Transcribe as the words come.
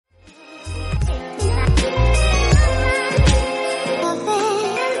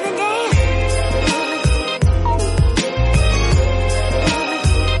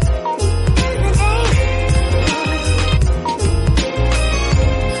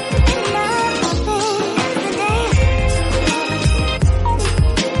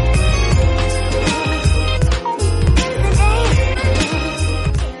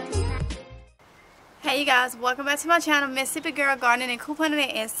welcome back to my channel, Mississippi Girl Gardening and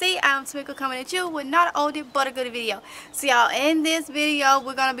Couponing and see, I'm Tamika coming at you with not an oldie but a goodie video. So y'all, in this video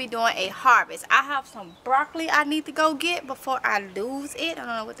we're gonna be doing a harvest. I have some broccoli I need to go get before I lose it. I don't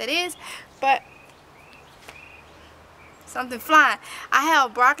know what that is, but something flying. I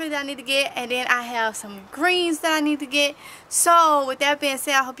have broccoli that I need to get, and then I have some greens that I need to get. So with that being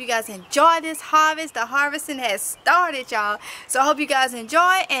said, I hope you guys enjoy this harvest. The harvesting has started, y'all. So I hope you guys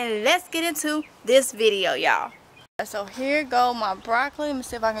enjoy, and let's get into this video, y'all. So here go my broccoli. Let me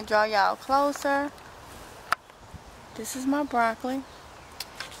see if I can draw y'all closer. This is my broccoli.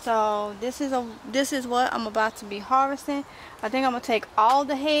 So this is what I'm about to be harvesting. I think I'm gonna take all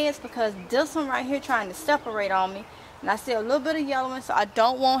the heads because this one right here trying to separate on me. And I see a little bit of yellowing, so I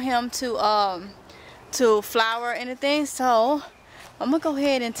don't want him to flower or anything. So I'm gonna go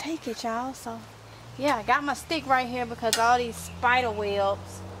ahead and take it, y'all. So yeah, I got my stick right here because all these spider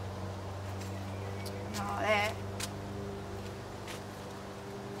webs and all that.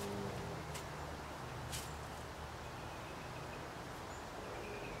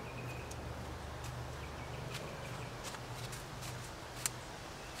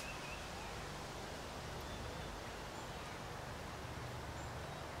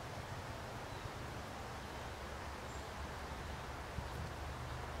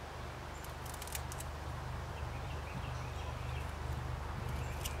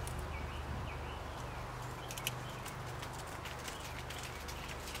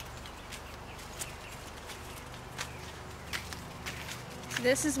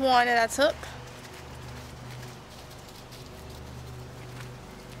 This is one that I took.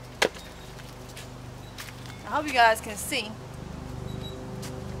 I hope you guys can see.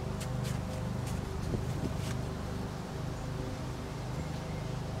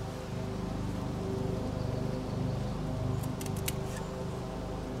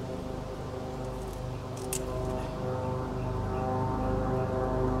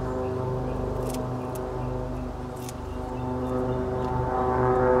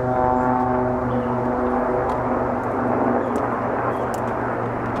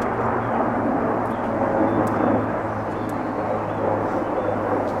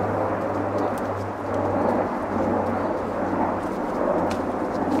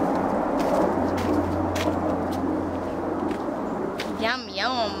 Yum,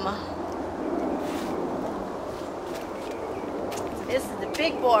 yum. This is the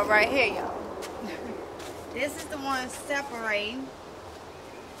big boy right here, y'all. This is the one separating.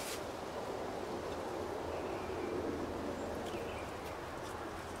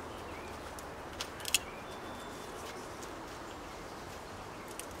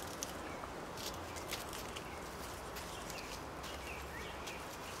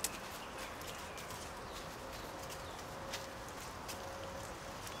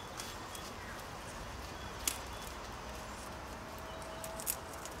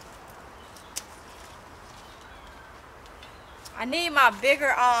 I need my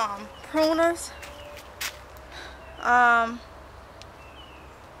bigger pruners.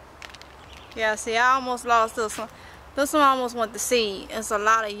 Yeah, see, I almost lost this one. This one almost went to seed. There's a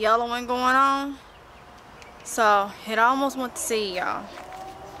lot of yellowing going on, so it almost went to seed, y'all.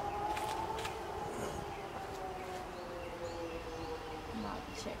 I'm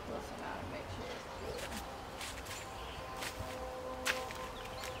about to check this one out and make sure it's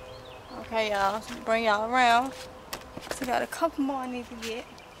good. Okay, y'all, so bring y'all around. So got a couple more I need to get.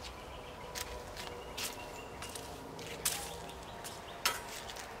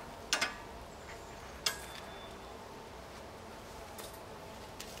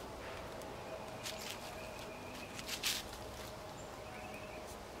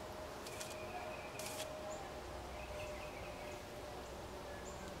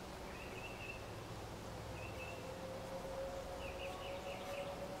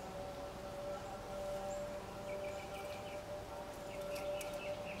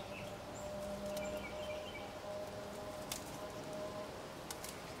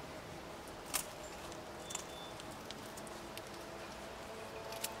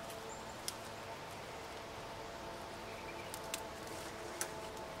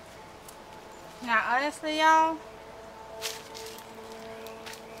 Now honestly, y'all,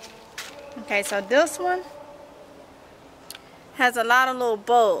 okay, so this one has a lot of little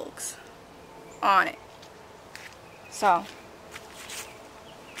bugs on it. So I'm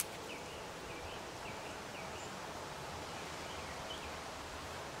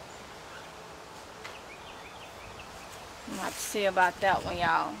about to see about that one,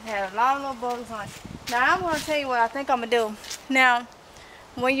 y'all. Had a lot of little bugs on it. Now I'm gonna tell you what I think I'm gonna do. Now,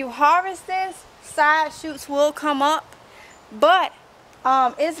 when you harvest this, side shoots will come up, but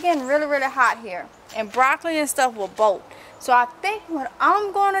It's getting really, really hot here. And broccoli and stuff will bolt. So I think what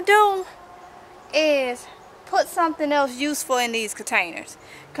I'm going to do is put something else useful in these containers.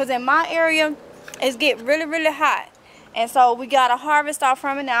 Because in my area, it's getting really, really hot. And so we got to harvest off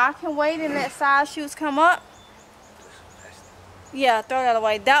from it. Now I can wait and let side shoots come up. Yeah, throw that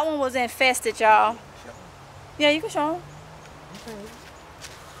away. That one was infested, y'all. Yeah, you can show them.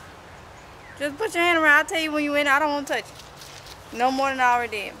 Just put your hand around. I'll tell you when you in. I don't want to touch it. No more than I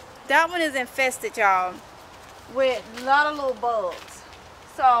already did. That one is infested, y'all, with a lot of little bugs.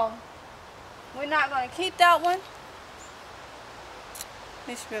 So we're not going to keep that one.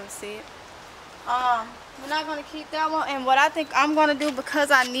 You should be able to see it. We're not going to keep that one. And what I think I'm going to do,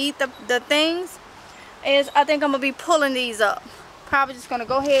 because I need the things, is I think I'm going to be pulling these up. Probably just going to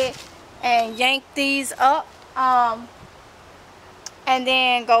go ahead and yank these up. And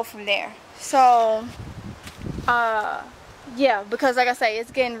then go from there. So, yeah, because like I say,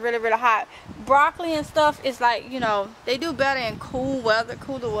 it's getting really, really hot. Broccoli and stuff is like, you know, they do better in cooler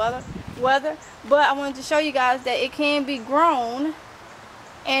weather. But I wanted to show you guys that it can be grown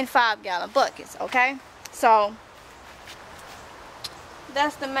in 5-gallon buckets, okay? So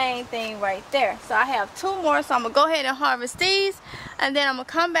that's the main thing right there. So I have 2 more, so I'm gonna go ahead and harvest these, and then I'm gonna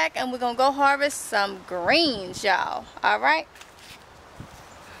come back and we're gonna go harvest some greens, y'all. All right,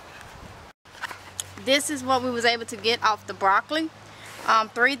 this is what we was able to get off the broccoli.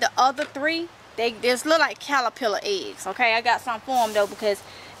 The other 3, they just look like caterpillar eggs. Okay, I got some for them though, because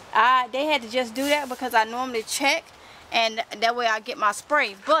they had to just do that because I normally check, and that way I get my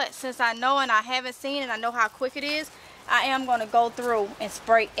spray. But since I know and I haven't seen and I know how quick it is, I am going to go through and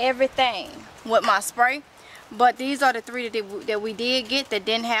spray everything with my spray. But these are the 3 that we did get that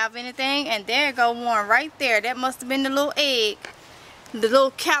didn't have anything. And there go one right there. That must have been the little egg. The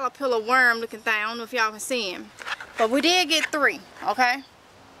little caterpillar worm looking thing. I don't know if y'all can see him. But we did get 3. Okay.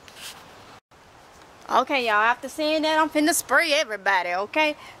 Okay, y'all. After seeing that, I'm finna spray everybody.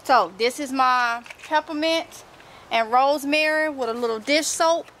 Okay. So this is my peppermint and rosemary with a little dish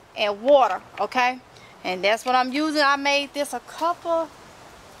soap and water. Okay. And that's what I'm using. I made this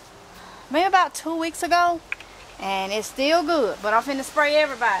maybe about 2 weeks ago. And it's still good. But I'm finna spray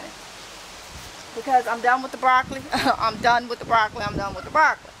everybody. Because I'm done with the broccoli. I'm done with the broccoli.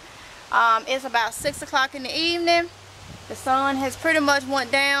 It's about 6 o'clock in the evening. The sun has pretty much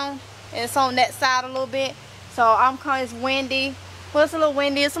went down. And it's on that side a little bit. So it's windy. Well, it's a little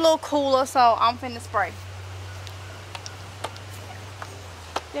windy. It's a little cooler. So I'm finna spray.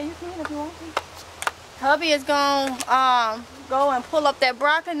 Yeah, you can if you want to. Hubby is going to go and pull up that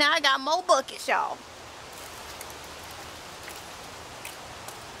broccoli. Now I got more buckets, y'all.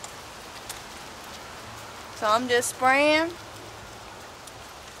 So I'm just spraying.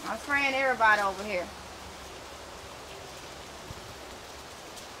 I'm spraying everybody over here.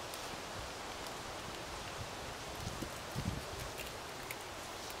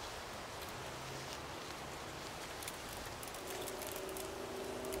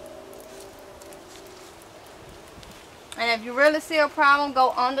 And if you really see a problem,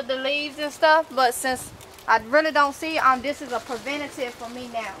 go under the leaves and stuff. But since I really don't see it, this is a preventative for me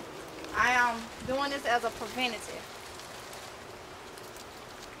now. I am doing this as a preventative.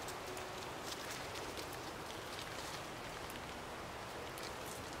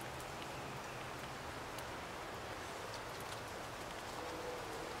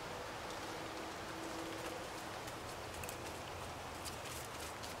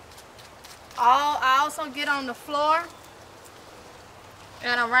 I also get on the floor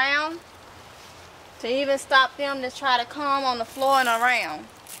and around to even stop them to try to come on the floor and around.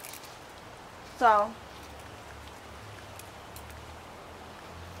 So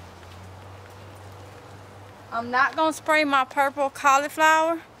I'm not gonna spray my purple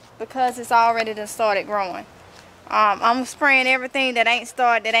cauliflower because it's already done started growing. I'm spraying everything that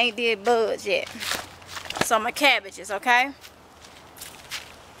ain't did buds yet. So my cabbages, okay?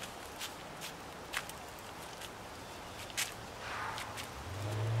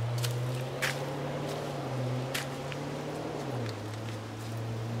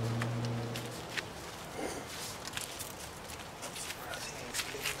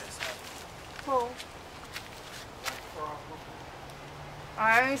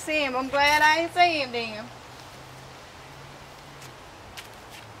 I ain't see him. I'm glad I ain't see him then.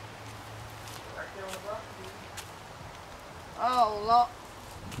 Oh, Lord.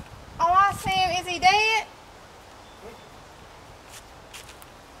 Oh, I see him. Is he dead?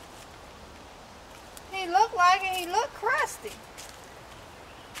 He looked like it. He looked crusty.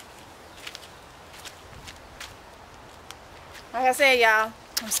 Like I said, y'all,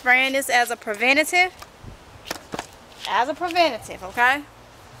 I'm spraying this as a preventative. as a preventative, okay?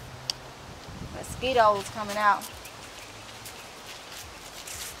 Mosquitoes coming out.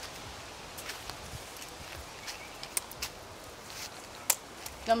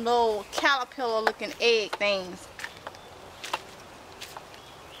 Them little caterpillar looking egg things.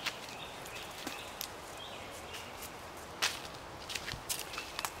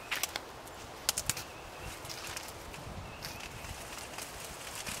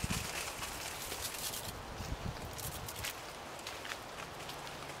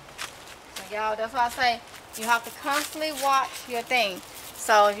 Y'all, that's why I say you have to constantly watch your thing.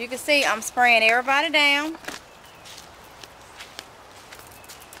 So if you can see, I'm spraying everybody down.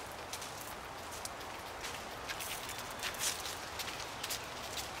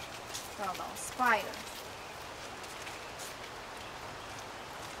 All those spiders.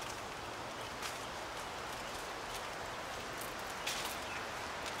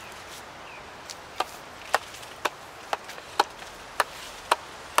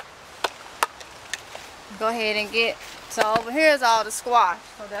 Go ahead and get, so over here is all the squash,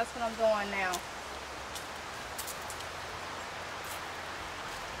 so that's what I'm doing now.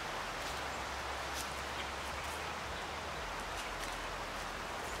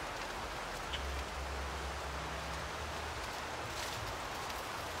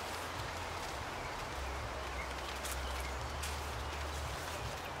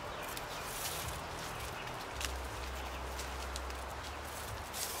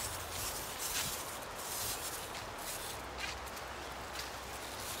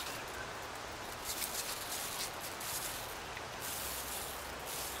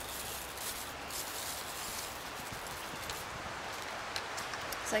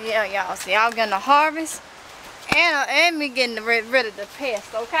 So yeah, y'all, so y'all getting the harvest and me getting rid of the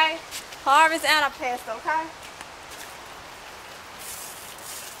pest, okay? Harvest and a pest, okay?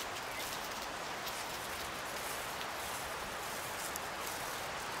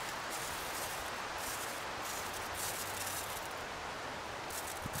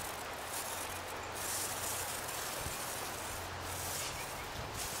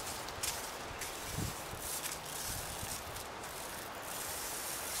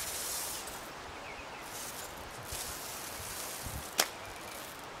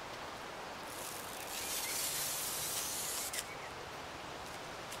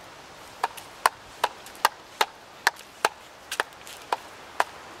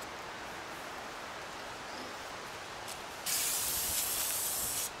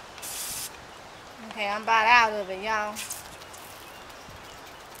 Okay, I'm about out of it, y'all.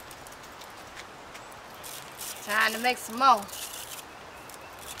 Time to make some more.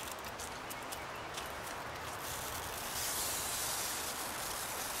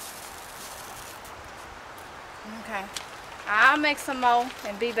 Okay, I'll make some more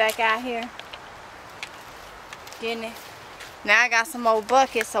and be back out here getting it. Now I got some more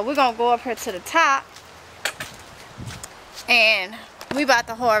buckets, so we're gonna go up here to the top and we about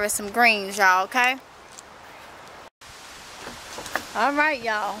to harvest some greens, y'all, okay? Alright,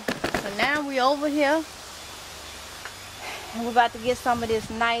 y'all, so now we over here and we're about to get some of this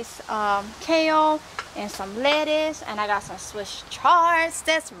nice kale and some lettuce, and I got some Swiss chard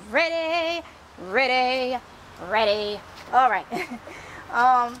that's ready. Alright.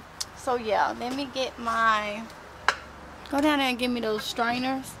 So yeah, let me get my, go down there and give me those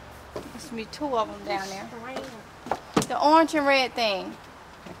strainers. There's gonna be 2 of them down there. The orange and red thing.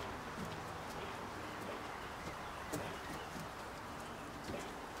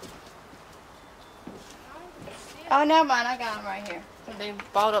 Oh, never mind. I got them right here. They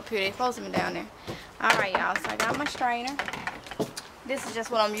bought up here. They supposed to be down there. Alright, y'all. So I got my strainer. This is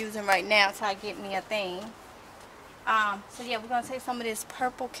just what I'm using right now until I get me a thing. So yeah, we're going to take some of this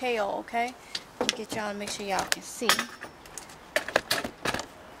purple kale, okay? Let me get y'all to make sure y'all can see.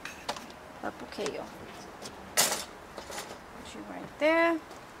 Purple kale. Put you right there.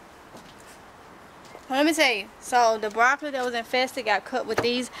 Well, let me tell you, so the broccoli that was infested got cut with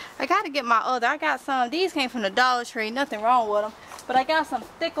these. I got to get my other. I got some. These came from the Dollar Tree. Nothing wrong with them. But I got some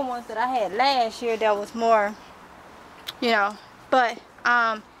thicker ones that I had last year that was more, you know. But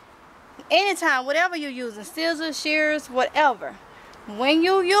anytime, whatever you're using, scissors, shears, whatever, when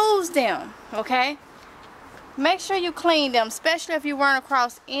you use them, okay, make sure you clean them, especially if you run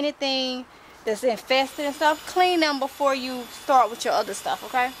across anything that's infested and stuff. Clean them before you start with your other stuff,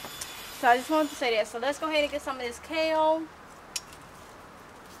 okay? So I just wanted to say that. So let's go ahead and get some of this kale.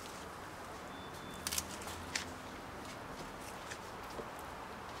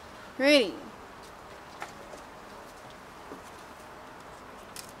 Pretty.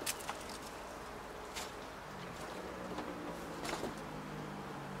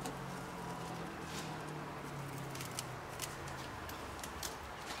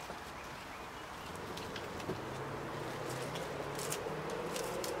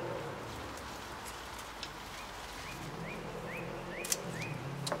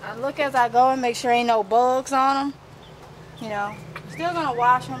 I look as I go and make sure ain't no bugs on them. You know, still gonna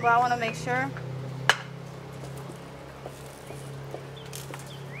wash them, but I want to make sure.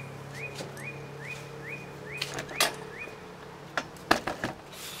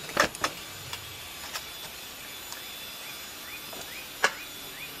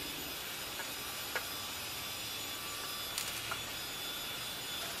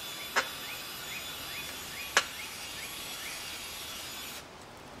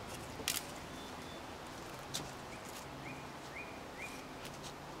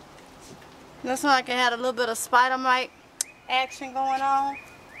 Looks like it had a little bit of spider mite action going on.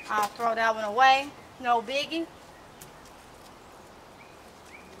 I'll throw that one away. No biggie.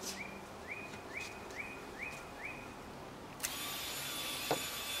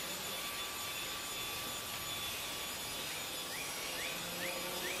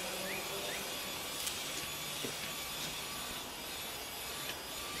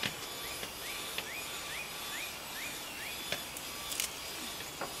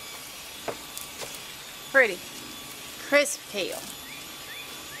 Pretty crisp kale.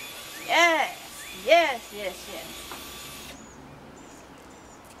 Yes, yes, yes, yes.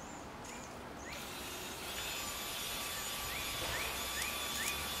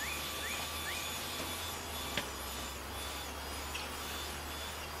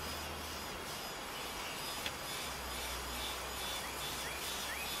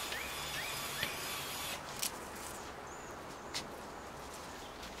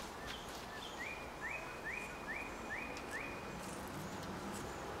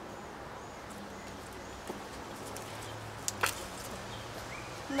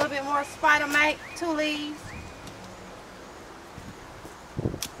 A little bit more spider mite, 2 leaves.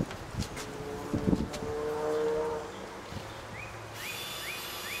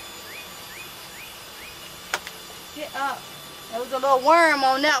 Get up. There was a little worm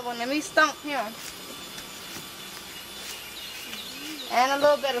on that one. Let me stomp him. And a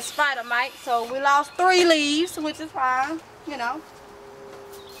little bit of spider mite. So we lost 3 leaves, which is fine, you know.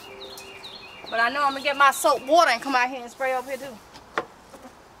 But I know I'm going to get my soap water and come out here and spray up here too.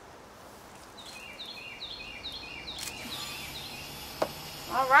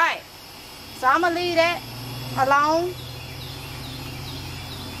 Alright, so I'm going to leave that alone.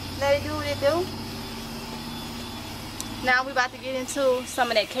 Let it do what it do. Now we're about to get into some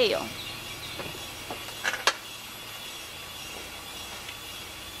of that kale.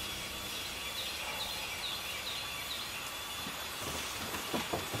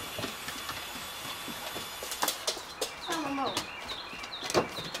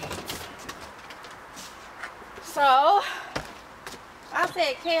 So, I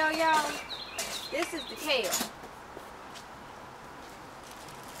said kale, y'all. This is the kale.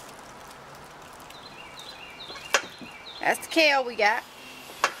 That's the kale we got.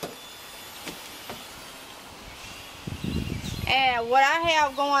 And what I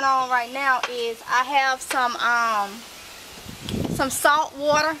have going on right now is I have some salt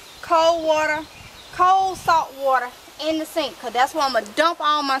water, cold salt water in the sink, because that's where I'm going to dump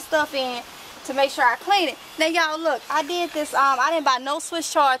all my stuff in to make sure I clean it. Now y'all look, I did this, I didn't buy no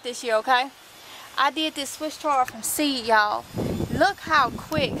Swiss chard this year, okay? I did this Swiss chard from seed, y'all. Look how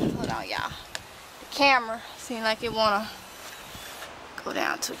quick, hold on y'all. The camera seems like it wanna go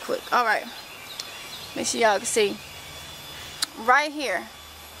down too quick. Alright, make sure y'all can see. Right here,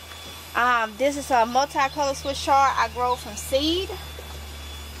 this is a multicolored Swiss chard I grow from seed.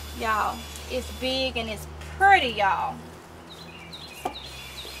 Y'all, it's big and it's pretty, y'all.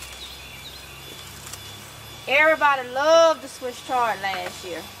 Everybody loved the Swiss chard last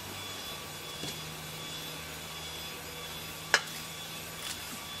year.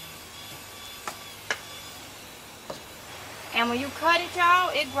 And when you cut it, y'all,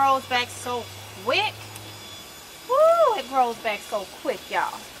 it grows back so quick. Woo, it grows back so quick,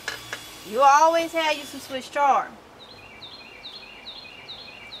 y'all. You always have you some Swiss chard.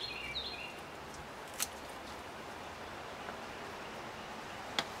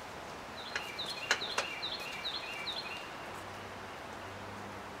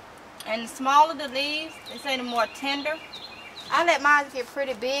 And the smaller the leaves, they say the more tender. I let mine get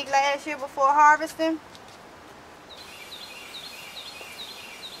pretty big last year before harvesting.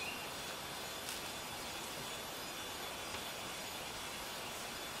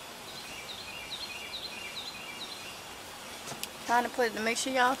 Trying to put it to make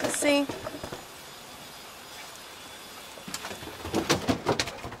sure y'all can see.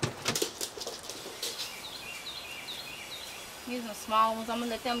 Using the small ones, I'm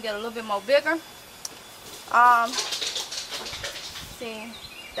gonna let them get a little bit more bigger. See,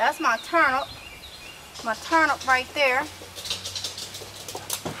 that's my turnip right there.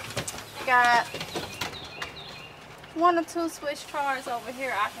 got 1 or 2 Swiss chards over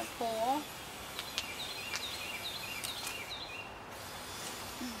here I can pull.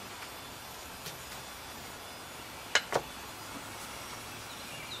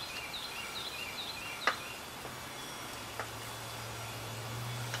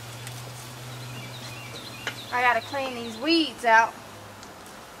 I gotta clean these weeds out.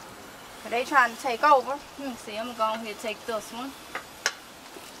 But they trying to take over. Let me see, I'm gonna go ahead and take this one.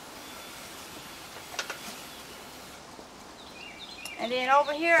 And then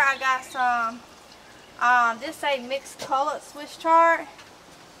over here I got some, this say mixed colored Swiss chard.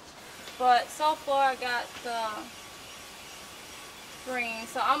 But so far I got the green.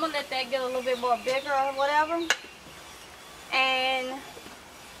 So I'm gonna let that get a little bit more bigger or whatever. And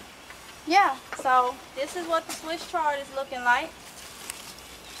yeah, so this is what the Swiss chard is looking like.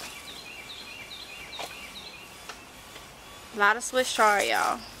 A lot of Swiss chard,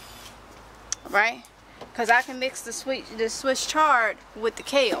 y'all. Right? Because I can mix the Swiss chard with the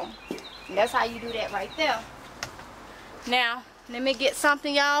kale. And that's how you do that right there. Now, let me get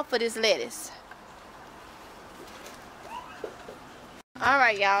something, y'all, for this lettuce.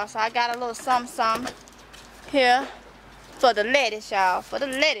 Alright, y'all. So I got a little something here for the lettuce, y'all. For the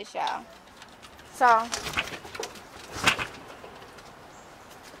lettuce, y'all. So,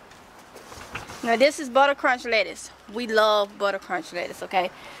 now this is butter crunch lettuce. We love butter crunch lettuce, okay?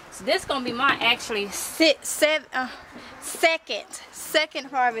 So this is gonna be my actually second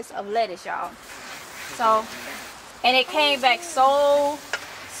harvest of lettuce, y'all. So, and it came back so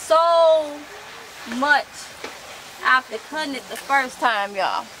much after cutting it the first time,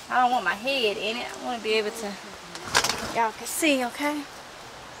 y'all. I don't want my head in it. I want to be able to, y'all can see, okay?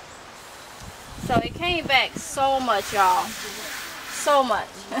 So it came back so much, y'all. So much.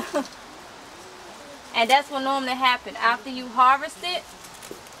 And that's what normally happens after you harvest it.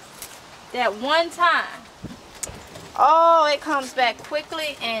 That one time, oh, it comes back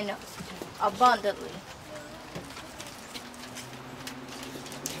quickly and abundantly.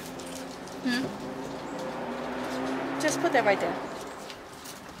 Just put that right there.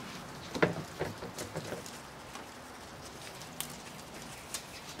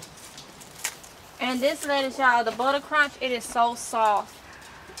 And this lettuce, y'all, the butter crunch, it is so soft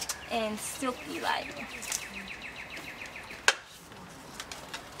and silky like.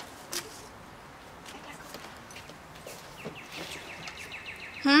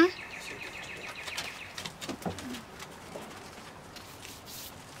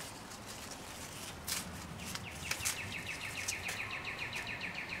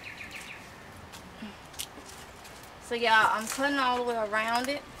 So y'all, I'm cutting all the way around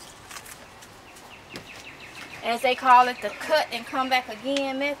it. As they call it, the cut and come back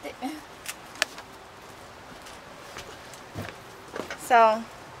again method. So,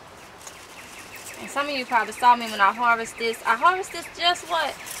 and some of you probably saw me when I harvest this. I harvested this just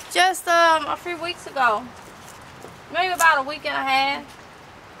what? Just a few weeks ago. Maybe about a week and a half.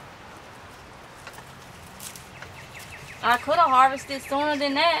 I could have harvested sooner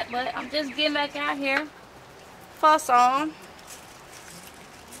than that, but I'm just getting back out here. Fuss on.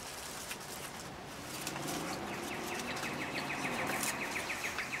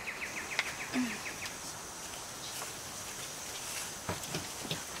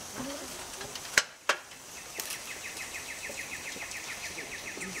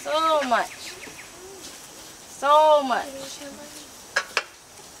 So much. So much.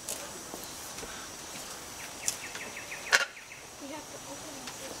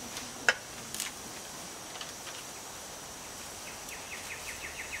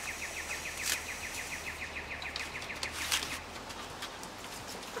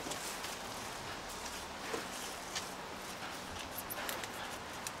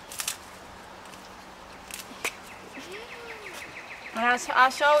 And I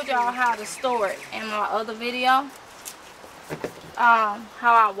showed y'all how to store it in my other video. How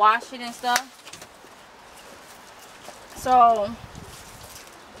I wash it and stuff. So,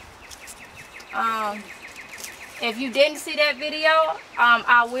 if you didn't see that video,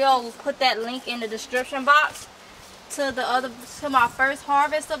 I will put that link in the description box to my first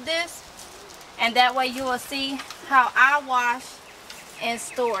harvest of this, and that way you will see how I wash and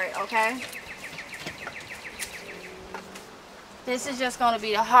store it. Okay. This is just going to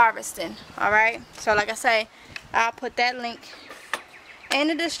be the harvesting, alright? So like I say, I'll put that link in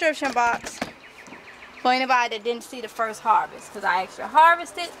the description box for anybody that didn't see the first harvest. Because I actually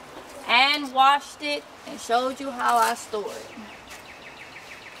harvested and washed it and showed you how I store it.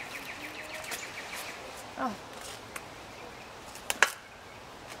 Oh.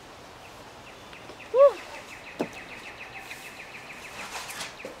 Whew.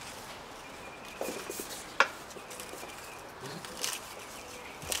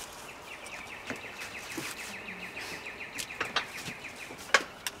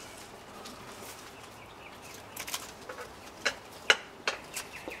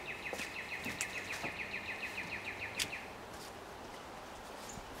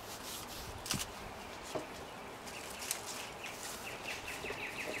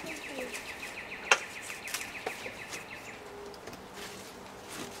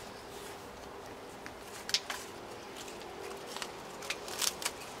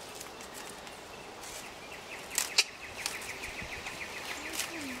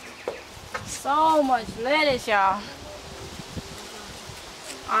 So much lettuce, y'all.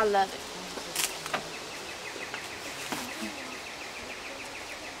 I love it.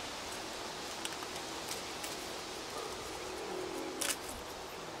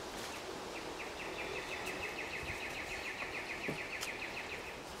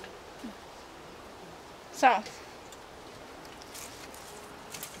 So,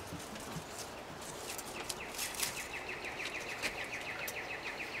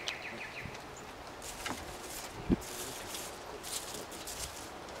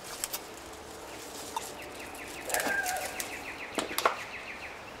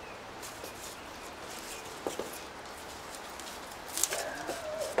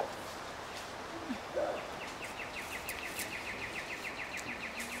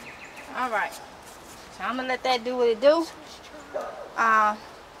 all right. So I'm gonna let that do what it do.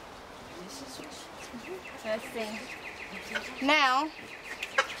 Let's see. Now,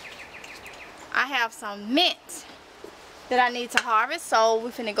 I have some mint that I need to harvest, so we're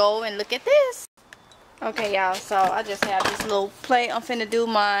finna go and look at this. Okay, y'all, so I just have this little plate. I'm finna do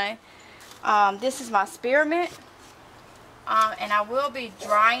my, this is my spearmint. And I will be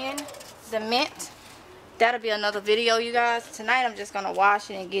drying the mint. That'll be another video, you guys. Tonight I'm just gonna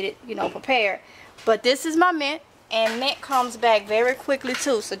wash it and get it, you know, prepared. But this is my mint, and mint comes back very quickly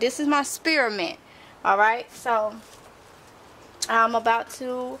too. So this is my spearmint. Alright, so I'm about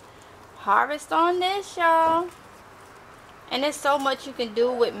to harvest on this, y'all. And there's so much you can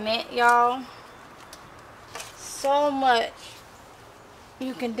do with mint, y'all. So much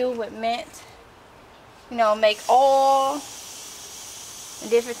you can do with mint. You know, make oil and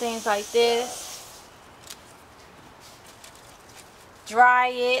different things like this. Dry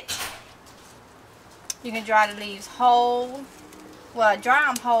it. You can dry the leaves whole. Well, dry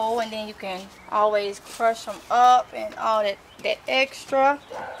them whole, and then you can always crush them up and all that extra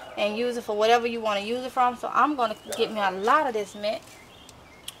and use it for whatever you want to use it from. So I'm gonna get me a lot of this mint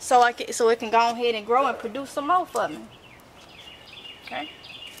so it can go ahead and grow and produce some more for me. Okay.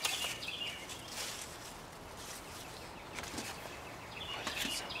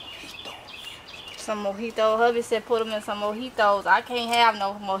 Some mojito. Hubby said put them in some mojitos. I can't have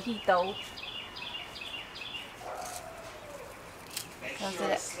no mojito.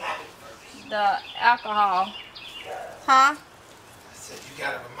 The alcohol. Huh? I said you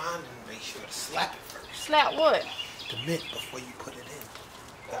gotta remind them to make sure to slap it first. Slap what? The mint before you put it in.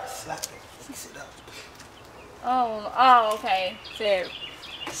 You gotta slap it, mix it up. Oh, okay. Said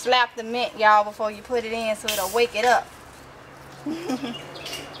slap the mint, y'all, before you put it in so it'll wake it up.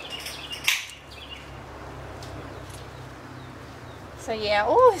 So yeah,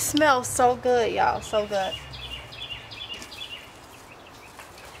 oh, it smells so good, y'all, so good.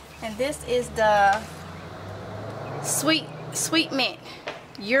 And this is the sweet mint,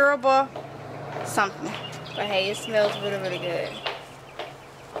 Yoruba something. But hey, it smells really, really good.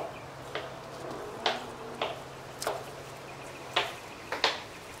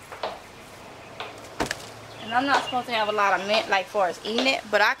 And I'm not supposed to have a lot of mint like far as eating it,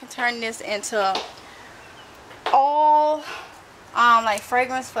 but I can turn this into all like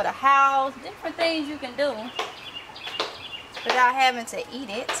fragrance for the house, different things you can do without having to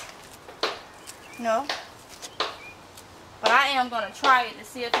eat it. No. But I am going to try it to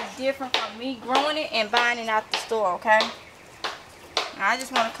see if it's different from me growing it and buying it out the store, okay? Now, I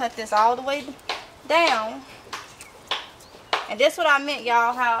just want to cut this all the way down. And this is what I meant,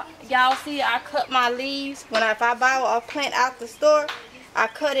 y'all. How y'all see I cut my leaves. If I buy a plant out the store, I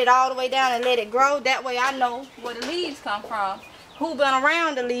cut it all the way down and let it grow. That way I know where the leaves come from. Who been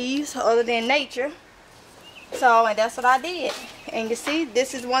around the leaves other than nature. So, and that's what I did. And you see,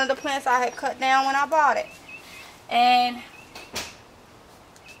 this is one of the plants I had cut down when I bought it. And,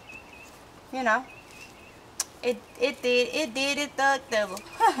 you know, it did it the devil.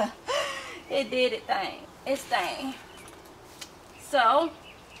 It did its thing. So,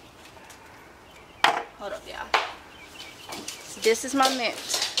 hold up, y'all. So this is my mint.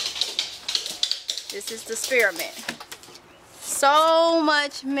 This is the spearmint. So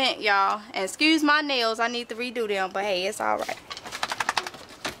much mint, y'all. And excuse my nails, I need to redo them, but hey, it's alright.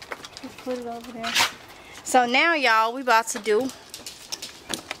 Put it over there. So now, y'all, we about to do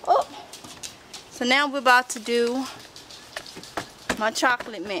my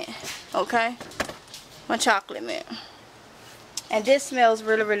chocolate mint. Okay? My chocolate mint. And this smells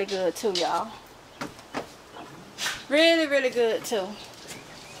really, really good too, y'all. Really, really good too.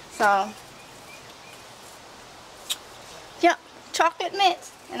 So yeah, chocolate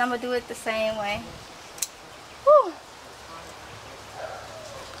mint. And I'm going to do it the same way. Whew.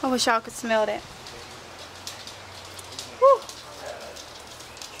 I wish y'all could smell that. Whew.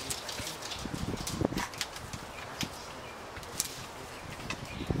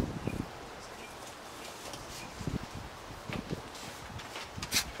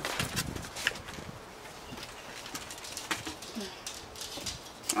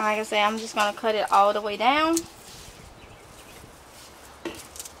 Like I said, I'm just going to cut it all the way down.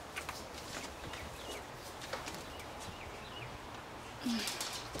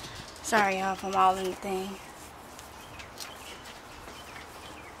 Sorry y'all if I'm all in the thing.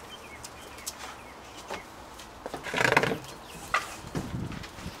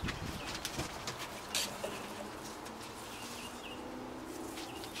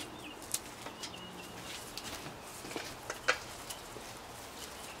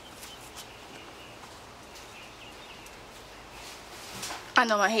 I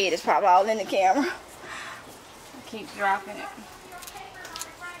know my head is probably all in the camera. I keep dropping it.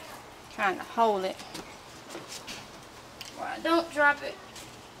 Trying to hold it where I don't drop it.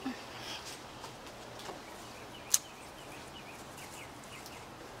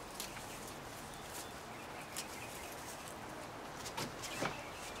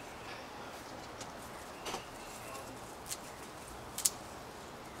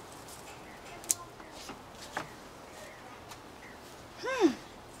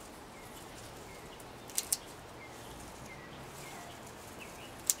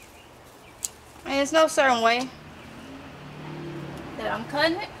 And there's no certain way that I'm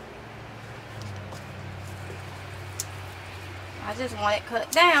cutting it. I just want it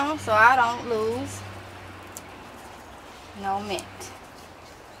cut down so I don't lose no mint.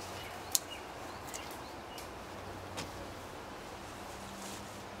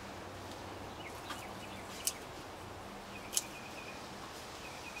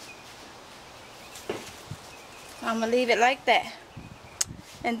 So I'm gonna leave it like that.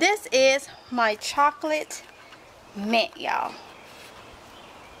 And this is my chocolate mint, y'all.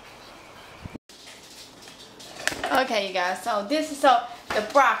 Okay, you guys, so this is the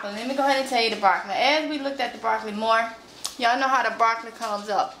broccoli. Let me go ahead and tell you the broccoli. As we looked at the broccoli more, y'all know how the broccoli comes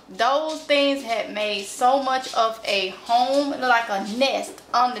up. Those things had made so much of a home, like a nest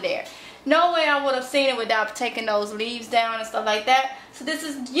under there. No way I would have seen it without taking those leaves down and stuff like that. So this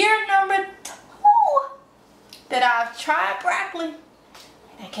is year number 2 that I've tried broccoli.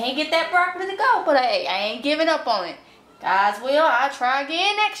 I can't get that broccoli to go, but hey, I ain't giving up on it. God's will, I'll try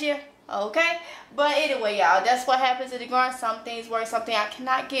again next year. Okay? But anyway, y'all, that's what happens in the garden. Some things work, something I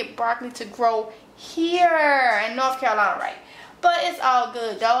cannot get broccoli to grow here in North Carolina, right? But it's all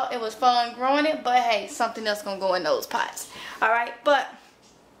good, though. It was fun growing it, but hey, something else gonna go in those pots. Alright, but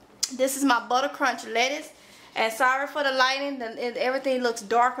this is my butter crunch lettuce. And sorry for the lighting, everything looks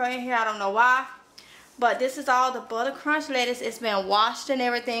darker in here. I don't know why. But this is all the butter crunch lettuce. It's been washed and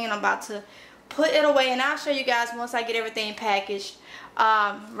everything, and I'm about to put it away, and I'll show you guys once I get everything packaged.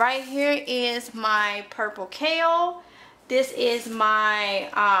 Right here is my purple kale. This is my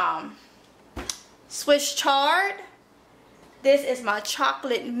Swiss chard. This is my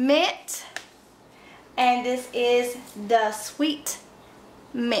chocolate mint, and this is the sweet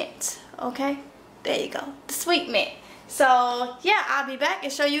mint. Okay, there you go, the sweet mint. So yeah, I'll be back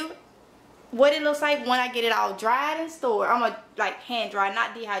and show you what it looks like when I get it all dried and stored. I'm gonna like hand dry,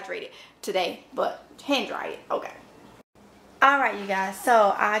 not dehydrate it today, but hand dry it. Okay. Alright, you guys,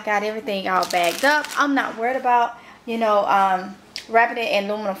 so I got everything all bagged up. I'm not worried about, you know, wrapping it in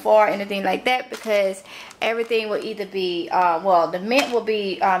aluminum foil or anything like that, because everything will either be, well, the mint will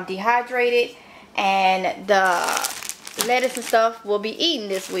be dehydrated, and the lettuce and stuff will be eaten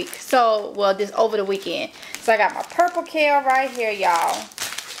this week. So, well, this over the weekend. So I got my purple kale right here, y'all.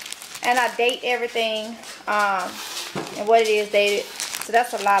 And I date everything, and what it is dated. So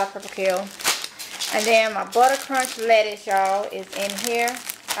that's a lot of purple kale. And then my butter crunch lettuce, y'all, is in here.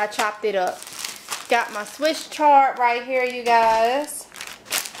 I chopped it up. Got my Swiss chard right here, you guys.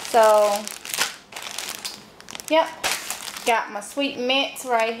 So, yep. Got my sweet mints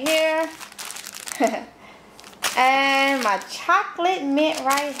right here. And my chocolate mint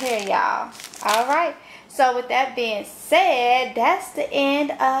right here, y'all. Alright. So with that being said, that's the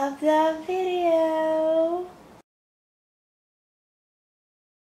end of the video.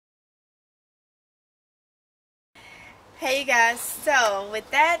 Hey you guys, so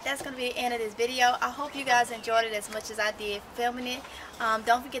with that, that's going to be the end of this video. I hope you guys enjoyed it as much as I did filming it.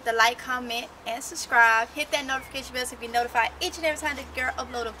 Don't forget to like, comment, and subscribe. Hit that notification bell so you be notified each and every time the girl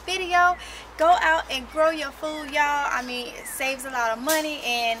upload a video. Go out and grow your food, y'all. I mean, it saves a lot of money,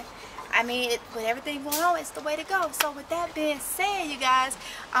 and I mean, with everything going on, it's the way to go. So with that being said, you guys,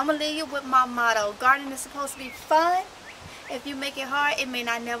 I'm going to leave you with my motto. Gardening is supposed to be fun. If you make it hard, it may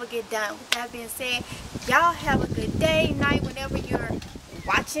not never get done. With that being said, y'all have a good day, night, whenever you're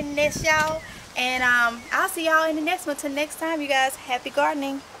watching this, y'all. And I'll see y'all in the next one. Till next time, you guys, happy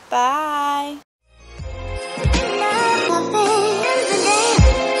gardening. Bye.